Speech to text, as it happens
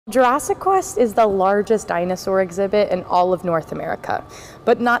Jurassic Quest is the largest dinosaur exhibit in all of North America.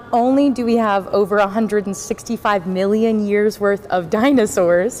 But not only do we have over 165 million years worth of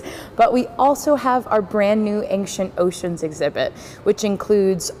dinosaurs, but we also have our brand new Ancient Oceans exhibit, which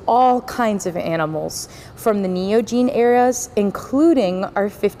includes all kinds of animals from the Neogene eras, including our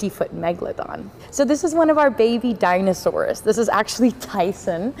 50-foot megalodon. So this is one of our baby dinosaurs. This is actually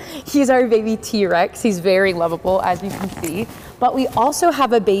Tyson. He's our baby T-Rex. He's very lovable, as you can see. But we also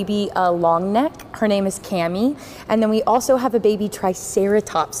have a baby long neck. Her name is Cammy. And then we also have a baby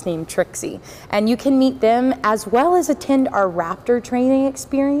Triceratops named Trixie. And you can meet them as well as attend our raptor training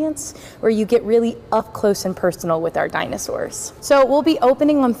experience, where you get really up close and personal with our dinosaurs. So we'll be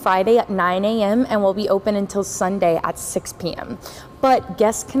opening on Friday at 9 a.m. and we'll be open until Sunday at 6 p.m. But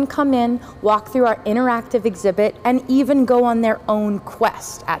guests can come in, walk through our interactive exhibit, and even go on their own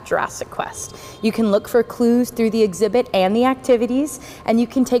quest at Jurassic Quest. You can look for clues through the exhibit and the activities, and you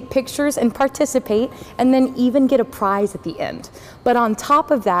can take pictures and participate, and then even get a prize at the end. But on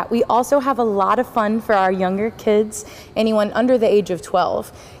top of that, we also have a lot of fun for our younger kids. Anyone under the age of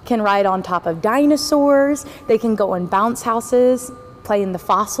 12 can ride on top of dinosaurs, they can go in bounce houses, play in the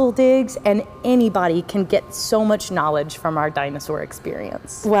fossil digs, and anybody can get so much knowledge from our dinosaur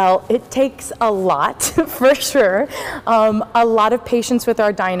experience. Well, it takes a lot for sure. A lot of patience with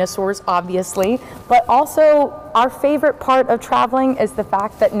our dinosaurs, obviously, but also our favorite part of traveling is the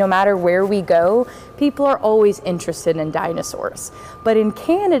fact that no matter where we go, people are always interested in dinosaurs. But in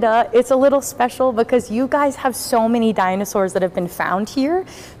Canada, it's a little special because you guys have so many dinosaurs that have been found here.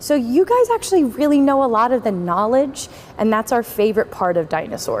 So you guys actually really know a lot of the knowledge, and that's our favorite part of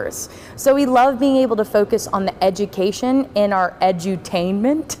dinosaurs. So we love being able to focus on the education in our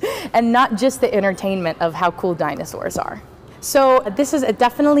edutainment and not just the entertainment of how cool dinosaurs are. So this is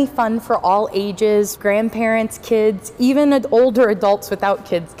definitely fun for all ages. Grandparents, kids, even older adults without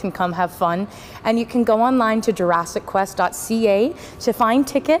kids can come have fun. And you can go online to jurassicquest.ca to find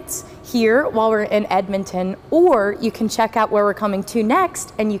tickets here while we're in Edmonton, or you can check out where we're coming to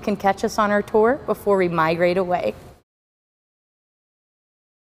next and you can catch us on our tour before we migrate away.